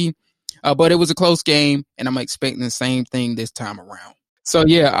case may be. But it was a close game, and I'm expecting the same thing this time around. So,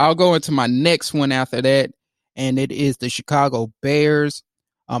 yeah, I'll go into my next one after that, and it is the Chicago Bears.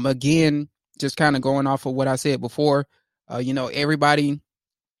 Again, just kind of going off of what I said before, everybody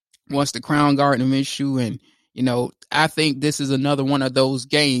wants to crown Gardner Minshew, and, I think this is another one of those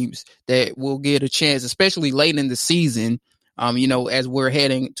games that will get a chance, especially late in the season, as we're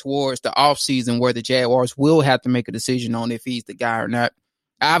heading towards the offseason where the Jaguars will have to make a decision on if he's the guy or not.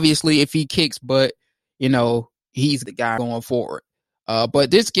 Obviously, if he kicks butt, he's the guy going forward.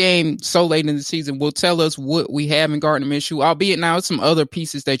 But this game so late in the season will tell us what we have in Gardner Minshew, albeit now some other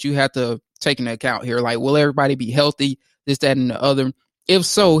pieces that you have to take into account here. Like, will everybody be healthy? This, that, and the other. If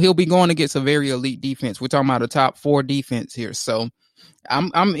so, he'll be going against a very elite defense. We're talking about a top 4 defense here. So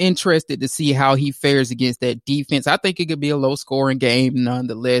I'm interested to see how he fares against that defense. I think it could be a low scoring game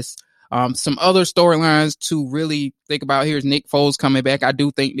nonetheless. Some other storylines to really think about here is Nick Foles coming back. I do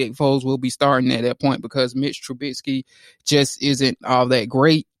think Nick Foles will be starting at that point because Mitch Trubisky just isn't all that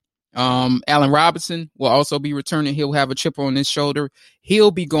great. Allen Robinson will also be returning. He'll have a chip on his shoulder.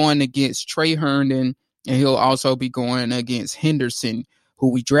 He'll be going against Trey Herndon, and he'll also be going against Henderson,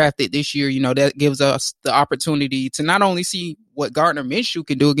 who we drafted this year. That gives us the opportunity to not only see what Gardner Minshew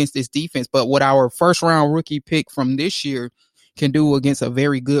can do against this defense, but what our first round rookie pick from this year can do against a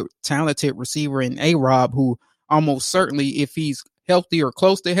very good, talented receiver in A-Rob, who almost certainly, if he's healthy or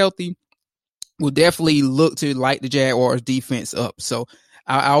close to healthy, will definitely look to light the Jaguars defense up. So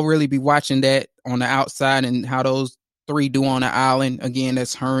I'll really be watching that on the outside and how those three do on the island. Again,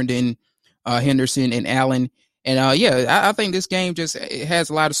 that's Herndon, Henderson, and Allen. And I think this game it has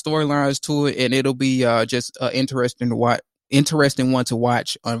a lot of storylines to it, and it'll be just interesting one to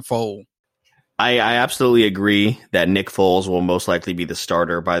watch unfold. I absolutely agree that Nick Foles will most likely be the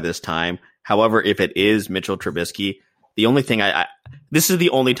starter by this time. However, if it is Mitchell Trubisky, the only thing this is the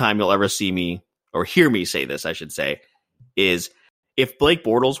only time you'll ever see me or hear me say this, I should say, is if Blake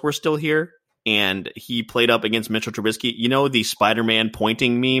Bortles were still here and he played up against Mitchell Trubisky, the Spider-Man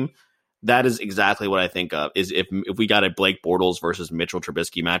pointing meme, that is exactly what I think of, is if we got a Blake Bortles versus Mitchell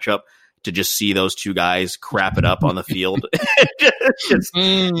Trubisky matchup, to just see those two guys crap it up on the field.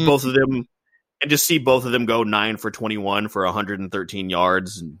 Both of them. And just see both of them go 9 for 21 for 113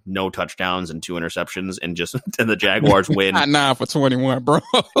 yards, no touchdowns and 2 interceptions, and the Jaguars win. Not 9 for 21, bro.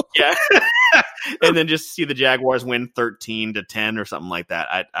 Yeah. And then just see the Jaguars win 13-10 or something like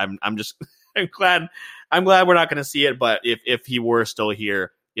that. I'm glad we're not going to see it, but if he were still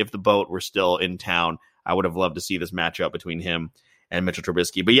here, if the boat were still in town, I would have loved to see this matchup between him and Mitchell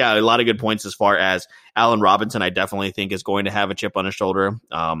Trubisky. But yeah, a lot of good points as far as Allen Robinson, I definitely think is going to have a chip on his shoulder.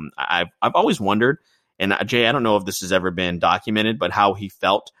 I've always wondered, and Jay, I don't know if this has ever been documented, but how he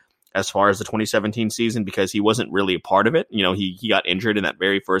felt as far as the 2017 season, because he wasn't really a part of it. He got injured in that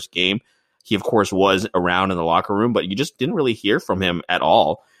very first game. He, of course, was around in the locker room, but you just didn't really hear from him at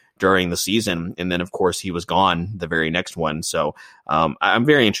all during the season. And then, of course, he was gone the very next one. So I'm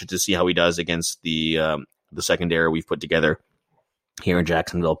very interested to see how he does against the secondary we've put together here in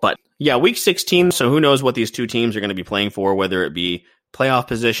Jacksonville. But yeah, week 16. So who knows what these two teams are going to be playing for, whether it be playoff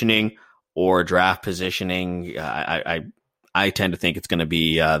positioning or draft positioning. I tend to think it's going to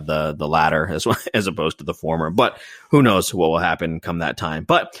be the latter as opposed to the former, but who knows what will happen come that time.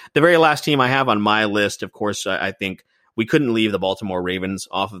 But the very last team I have on my list, of course, I think we couldn't leave the Baltimore Ravens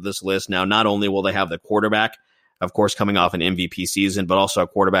off of this list. Now, not only will they have the quarterback, of course, coming off an MVP season, but also a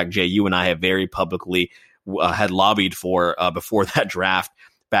quarterback, Jay, you and I have very publicly had lobbied for before that draft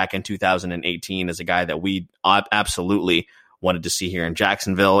back in 2018 as a guy that we absolutely wanted to see here in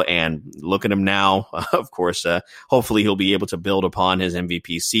Jacksonville. And look at him now. Of course, hopefully he'll be able to build upon his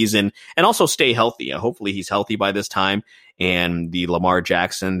MVP season and also stay healthy. Hopefully he's healthy by this time, and the Lamar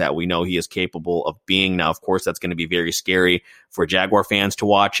Jackson that we know he is capable of being. Now, of course, that's going to be very scary for Jaguar fans to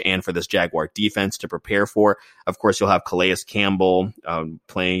watch and for this Jaguar defense to prepare for. Of course, you'll have Calais Campbell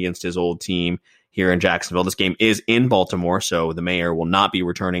playing against his old team here in Jacksonville. This game is in Baltimore, so the mayor will not be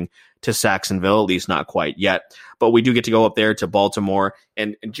returning to Saxonville, at least not quite yet. But we do get to go up there to Baltimore.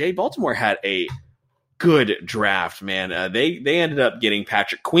 And Jay, Baltimore had a good draft, man. They ended up getting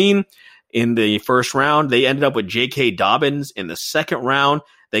Patrick Queen in the first round. They ended up with J.K. Dobbins in the second round.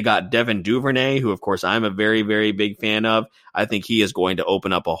 They got Devin Duvernay, who, of course, I'm a very, very big fan of. I think he is going to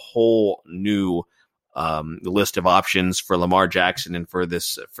open up a whole new list of options for Lamar Jackson and for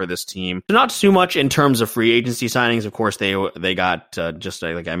this team. Not too much in terms of free agency signings. Of course, they got just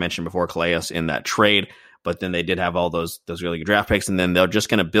like I mentioned before, Calais in that trade, but then they did have all those really good draft picks, and then they're just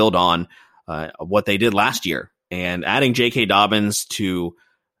going to build on what they did last year and adding J.K. Dobbins to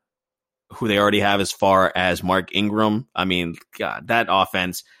who they already have as far as Mark Ingram. I mean, God, that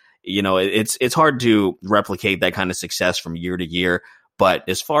offense, it's hard to replicate that kind of success from year to year. But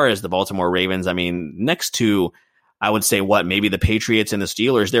as far as the Baltimore Ravens, I mean, next to, I would say, maybe the Patriots and the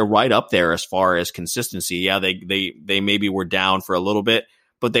Steelers, they're right up there as far as consistency. Yeah, they maybe were down for a little bit,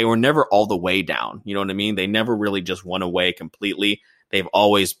 but they were never all the way down. You know what I mean? They never really just went away completely. They've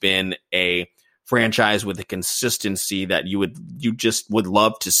always been a franchise with a consistency that you just would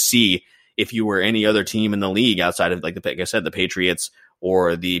love to see if you were any other team in the league outside of, like I said, the Patriots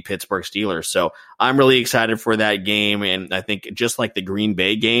or the Pittsburgh Steelers. So I'm really excited for that game. And I think just like the Green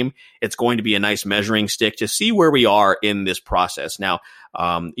Bay game, it's going to be a nice measuring stick to see where we are in this process. Now,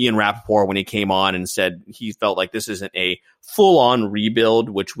 Ian Rappaport, when he came on and said he felt like this isn't a full-on rebuild,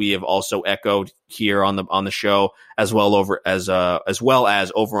 which we have also echoed here on the show, as well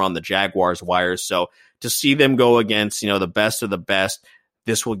as over on the Jaguars wires. So to see them go against, the best of the best,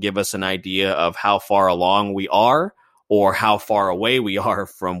 this will give us an idea of how far along we are, or how far away we are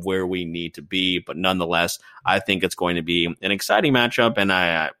from where we need to be. But nonetheless, I think it's going to be an exciting matchup.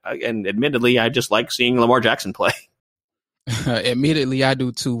 And admittedly, I just like seeing Lamar Jackson play. Admittedly, I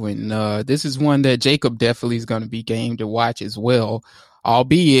do too. And this is one that Jacob definitely is going to be game to watch as well.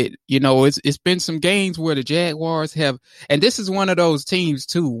 albeit, it's been some games where the Jaguars have, and this is one of those teams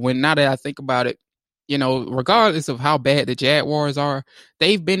too, when now that I think about it, regardless of how bad the Jaguars are,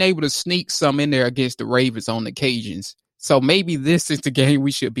 they've been able to sneak some in there against the Ravens on occasions. So maybe this is the game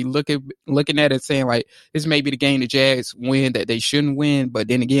we should be looking at it saying, like, this may be the game the Jags win that they shouldn't win. But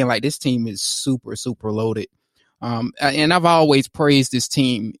then again, like, this team is super, super loaded. And I've always praised this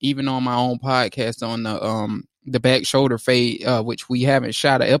team, even on my own podcast on the back shoulder fade, which we haven't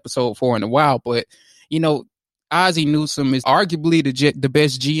shot an episode for in a while. But, Ozzie Newsome is arguably the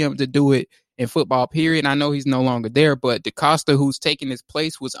best GM to do it in football, period. I know he's no longer there, but DeCosta, who's taken his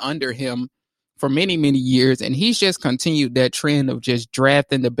place, was under him for many, many years. And he's just continued that trend of just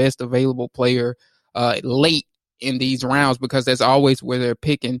drafting the best available player late in these rounds, because that's always where they're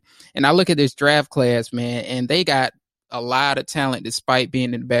picking. And I look at this draft class, man, and they got a lot of talent despite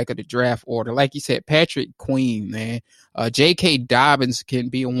being in the back of the draft order. Like you said, Patrick Queen, man. J.K. Dobbins can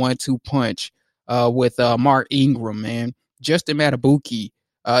be a 1-2 punch with Mark Ingram, man. Justin Matabuki.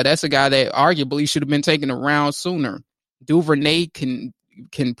 That's a guy that arguably should have been taken around sooner. Duvernay can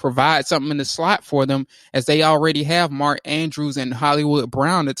provide something in the slot for them, as they already have Mark Andrews and Hollywood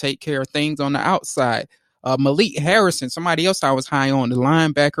Brown to take care of things on the outside. Malik Harrison, somebody else I was high on, the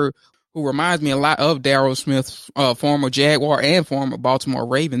linebacker, who reminds me a lot of Darryl Smith, former Jaguar and former Baltimore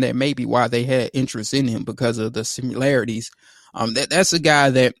Raven. That may be why they had interest in him, because of the similarities. That's a guy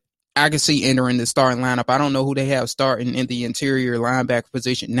that I can see entering the starting lineup. I don't know who they have starting in the interior linebacker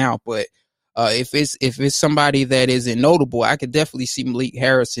position now, but if it's somebody that isn't notable, I could definitely see Malik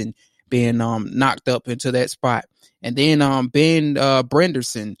Harrison being knocked up into that spot. And then Ben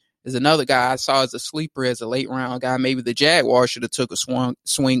Brenderson is another guy I saw as a sleeper, as a late round guy. Maybe the Jaguars should have took a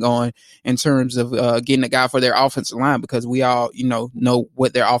swing on in terms of getting a guy for their offensive line, because we all know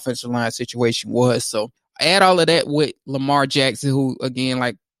what their offensive line situation was. So add all of that with Lamar Jackson, who, again,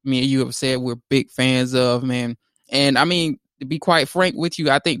 like me and you have said, we're big fans of, man. And I mean, to be quite frank with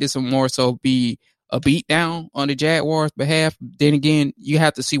you, I think this will more so be a beatdown on the Jaguars' behalf. Then again, you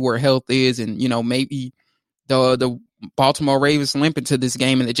have to see where health is, and maybe the Baltimore Ravens limp into this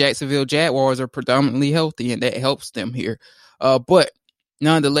game, and the Jacksonville Jaguars are predominantly healthy, and that helps them here. But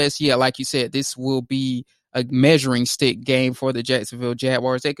nonetheless, yeah, like you said, this will be a measuring stick game for the Jacksonville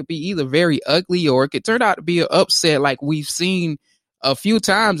Jaguars. It could be either very ugly, or it could turn out to be an upset, like we've seen a few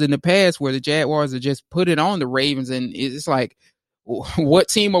times in the past, where the Jaguars are just put it on the Ravens, and it's like, what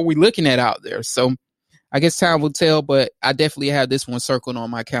team are we looking at out there? So I guess time will tell, but I definitely have this one circled on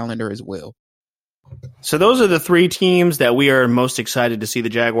my calendar as well. So those are the three teams that we are most excited to see the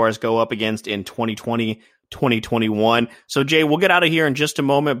Jaguars go up against in 2020, 2021. So Jay, we'll get out of here in just a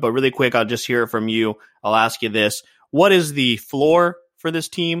moment, but really quick, I'll just hear it from you. I'll ask you this. What is the floor for this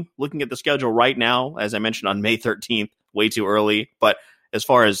team? Looking at the schedule right now, as I mentioned, on May 13th, way too early. But as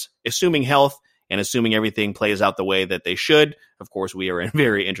far as assuming health and assuming everything plays out the way that they should, of course, we are in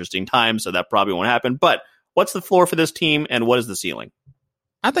very interesting times, so that probably won't happen. But what's the floor for this team, and what is the ceiling?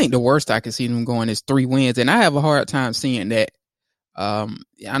 I think the worst I can see them going is 3 wins, and I have a hard time seeing that. I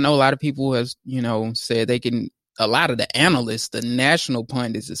know a lot of people have, said they can, a lot of the analysts, the national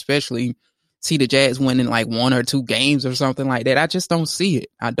pundits especially, see the Jags winning like 1 or 2 games or something like that. I just don't see it.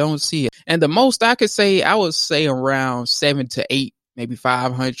 I don't see it. And the most I could say, I would say around 7 to 8, maybe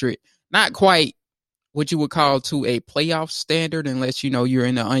 500. Not quite what you would call to a playoff standard, unless, you're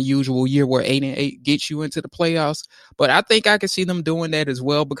in an unusual year where 8-8 gets you into the playoffs. But I think I could see them doing that as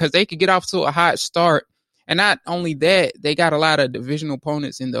well, because they could get off to a hot start. And not only that, they got a lot of divisional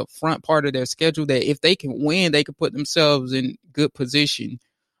opponents in the front part of their schedule that if they can win, they could put themselves in good position,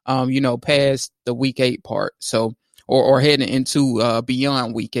 past the week 8 part. So, or heading into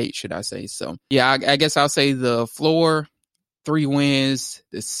beyond week 8, should I say. So, yeah, I guess I'll say the floor, 3 wins,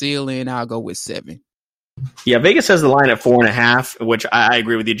 the ceiling, I'll go with 7. Yeah, Vegas has the line at 4.5, which I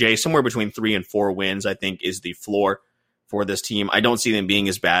agree with you, Jay. Somewhere between 3 and 4 wins, I think, is the floor for this team. I don't see them being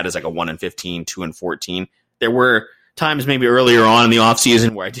as bad as like a 1-15, 2-14. There were times maybe earlier on in the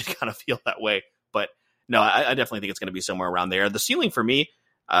offseason where I did kind of feel that way. But no, I definitely think it's going to be somewhere around there. The ceiling for me,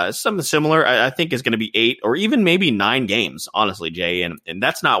 something similar, I think is going to be 8 or even maybe 9 games, honestly, Jay. And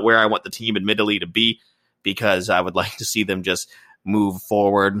that's not where I want the team admittedly to be, because I would like to see them just move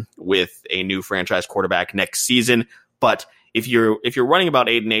forward with a new franchise quarterback next season. But if you're running about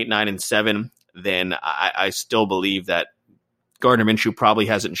 8-8, 9-7, then I still believe that Gardner Minshew probably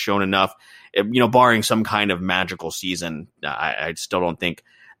hasn't shown enough, barring some kind of magical season. I still don't think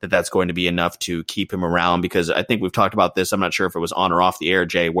that that's going to be enough to keep him around, because I think we've talked about this. I'm not sure if it was on or off the air,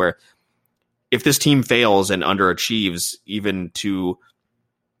 Jay, where if this team fails and underachieves even to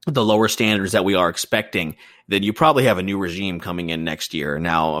the lower standards that we are expecting, then you probably have a new regime coming in next year.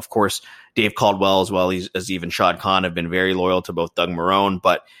 Now, of course, Dave Caldwell, as well as even Shad Khan, have been very loyal to both Doug Marrone.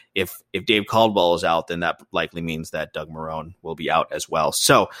 But if Dave Caldwell is out, then that likely means that Doug Marrone will be out as well.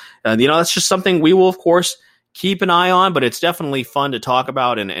 So, that's just something we will, of course, keep an eye on. But it's definitely fun to talk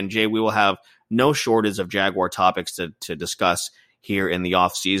about. And Jay, we will have no shortage of Jaguar topics to discuss here in the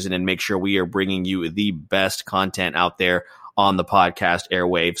off season, and make sure we are bringing you the best content out there on the podcast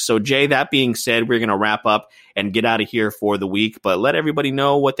airwaves. So Jay, that being said, we're going to wrap up and get out of here for the week, but let everybody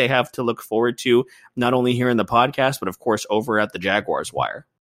know what they have to look forward to, not only here in the podcast, but of course over at the Jaguars Wire.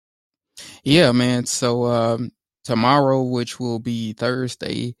 Yeah, man. So tomorrow, which will be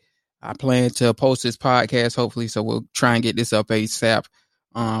Thursday, I plan to post this podcast, hopefully, so we'll try and get this up ASAP.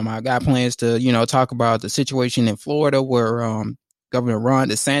 I got plans to, talk about the situation in Florida where Governor Ron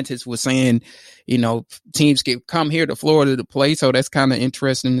DeSantis was saying, teams can come here to Florida to play. So that's kind of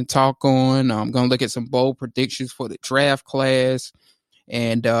interesting to talk on. I'm going to look at some bold predictions for the draft class.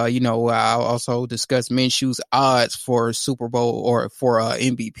 And, I'll also discuss Minshew's odds for Super Bowl or for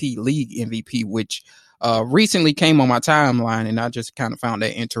MVP, league MVP, which recently came on my timeline. And I just kind of found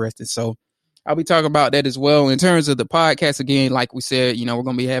that interesting. So I'll be talking about that as well. In terms of the podcast, again, like we said, we're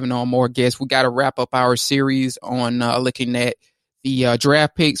going to be having on more guests. We got to wrap up our series on looking at the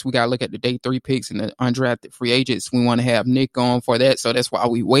draft picks. We got to look at the day 3 picks and the undrafted free agents. We want to have Nick on for that. So that's why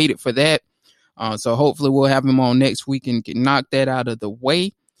we waited for that. So hopefully we'll have him on next week and can knock that out of the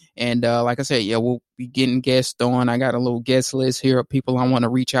way. And like I said, we'll be getting guests on. I got a little guest list here of people I want to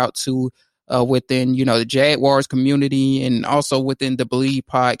reach out to within, the Jaguars community and also within the Believe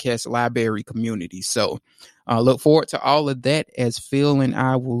Podcast Library community. So look forward to all of that as Phil and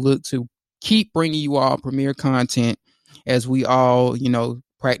I will look to keep bringing you all premier content as we all,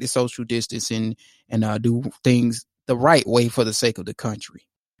 practice social distancing and do things the right way for the sake of the country.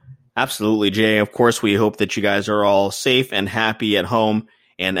 Absolutely, Jay. Of course, we hope that you guys are all safe and happy at home.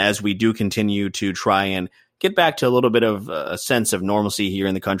 And as we do continue to try and get back to a little bit of a sense of normalcy here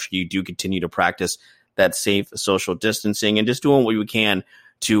in the country, you do continue to practice that safe social distancing and just doing what we can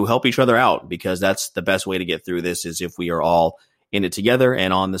to help each other out, because that's the best way to get through this, is if we are all in it together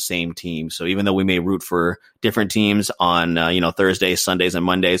and on the same team. So even though we may root for different teams on, Thursdays, Sundays, and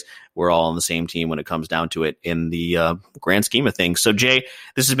Mondays, we're all on the same team when it comes down to it in the grand scheme of things. So Jay,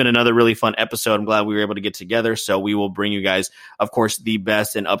 this has been another really fun episode. I'm glad we were able to get together. So we will bring you guys, of course, the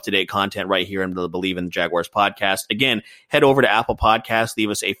best and up-to-date content right here in the Believe in the Jaguars podcast. Again, head over to Apple Podcasts, leave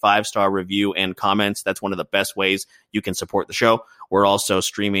us a 5-star review and comments. That's one of the best ways you can support the show. We're also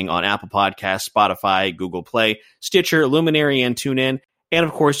streaming on Apple Podcasts, Spotify, Google Play, Stitcher, Luminary, and TuneIn. And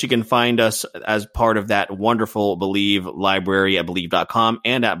of course, you can find us as part of that wonderful Believe library at Believe.com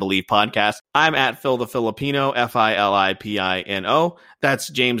and at Believe Podcast. I'm at Phil the Filipino, FILIPINO. That's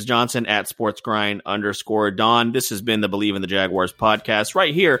James Johnson at SportsGrind_Don. This has been the Believe in the Jaguars podcast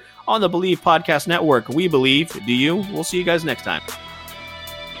right here on the Believe Podcast Network. We believe. Do you? We'll see you guys next time.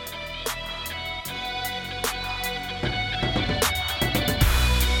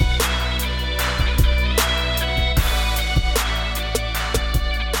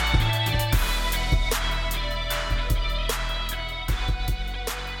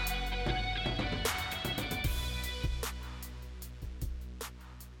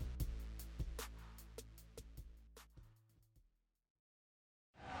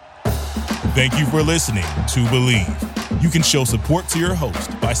 Thank you for listening to Believe. You can show support to your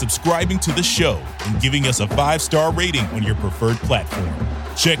host by subscribing to the show and giving us a 5-star rating on your preferred platform.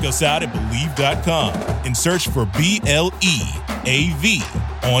 Check us out at Believe.com and search for BLEAV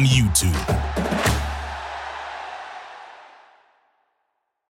on YouTube.